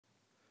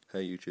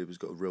Hey YouTube, has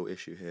got a real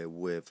issue here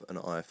with an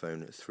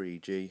iPhone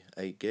 3G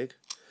 8GB.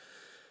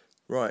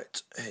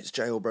 Right, it's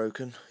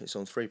jailbroken, it's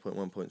on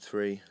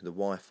 3.1.3, the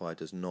Wi-Fi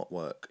does not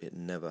work, it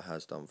never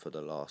has done for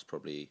the last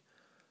probably,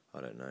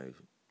 I don't know,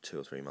 2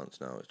 or 3 months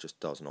now. It just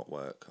does not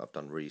work. I've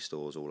done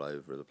restores all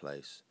over the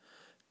place,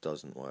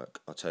 doesn't work.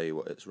 I'll tell you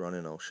what it's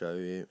running, I'll show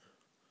you.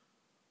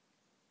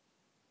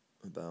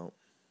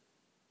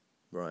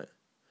 Right,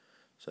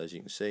 so as you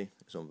can see,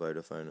 it's on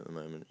Vodafone at the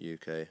moment,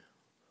 UK.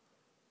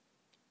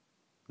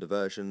 The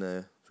version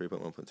there,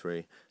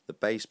 3.1.3. The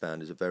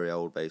baseband is a very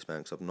old baseband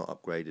because I've not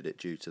upgraded it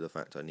due to the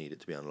fact I need it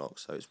to be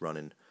unlocked. So it's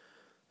running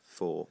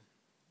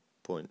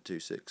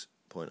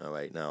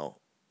 4.26.08. Now,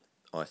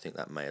 I think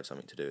that may have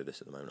something to do with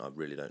this at the moment. I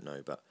really don't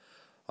know, but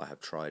I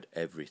have tried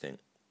everything.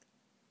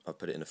 I've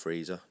put it in the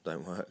freezer,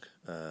 don't work.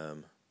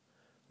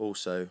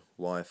 Also,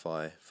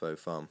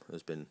 WiFiFoFum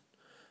has been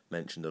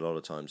mentioned a lot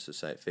of times to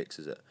say it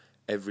fixes it.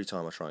 Every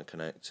time I try and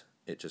connect,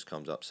 it just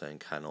comes up saying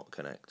cannot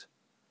connect.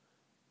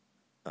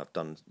 I've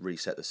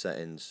reset the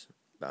settings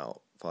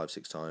about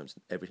 5-6 times.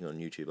 Everything on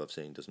YouTube I've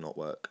seen does not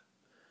work.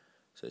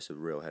 So it's a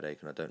real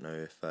headache, and I don't know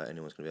if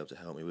anyone's going to be able to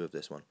help me with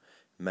this one.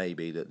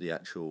 Maybe that the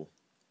actual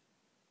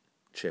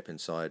chip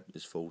inside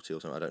is faulty or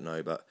something, I don't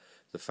know, but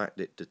the fact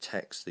it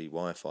detects the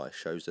Wi-Fi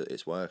shows that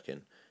it's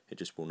working. It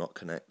just will not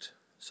connect.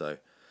 So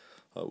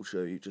I will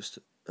show you just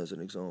as an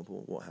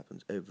example what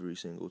happens every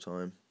single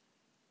time.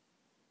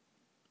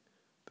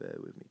 Bear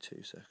with me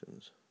 2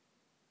 seconds.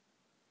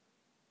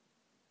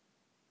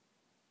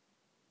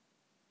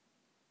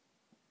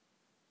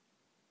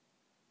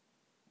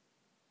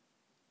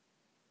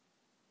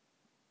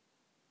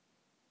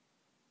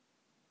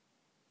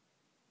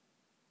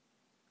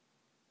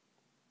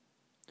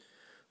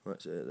 Right,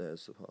 so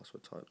there's the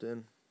password typed in.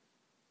 It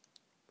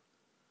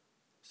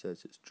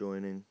says it's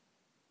joining.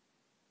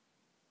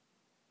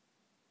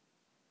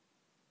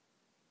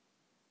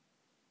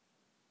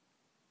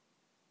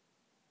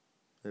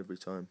 Every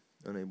time,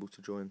 unable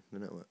to join the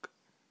network.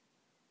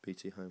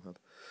 BT Home Hub.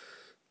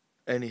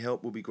 Any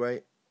help will be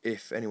great.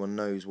 If anyone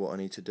knows what I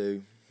need to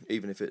do,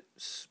 even if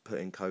it's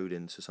putting code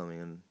into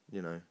something and,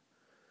 you know,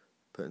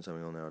 putting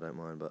something on there, I don't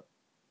mind. But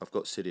I've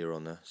got Cydia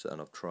on there,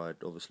 and I've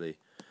tried, obviously,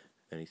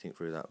 anything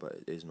through that, but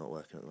it is not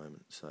working at the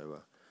moment.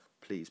 So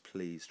please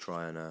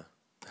try and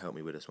help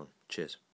me with this one. Cheers.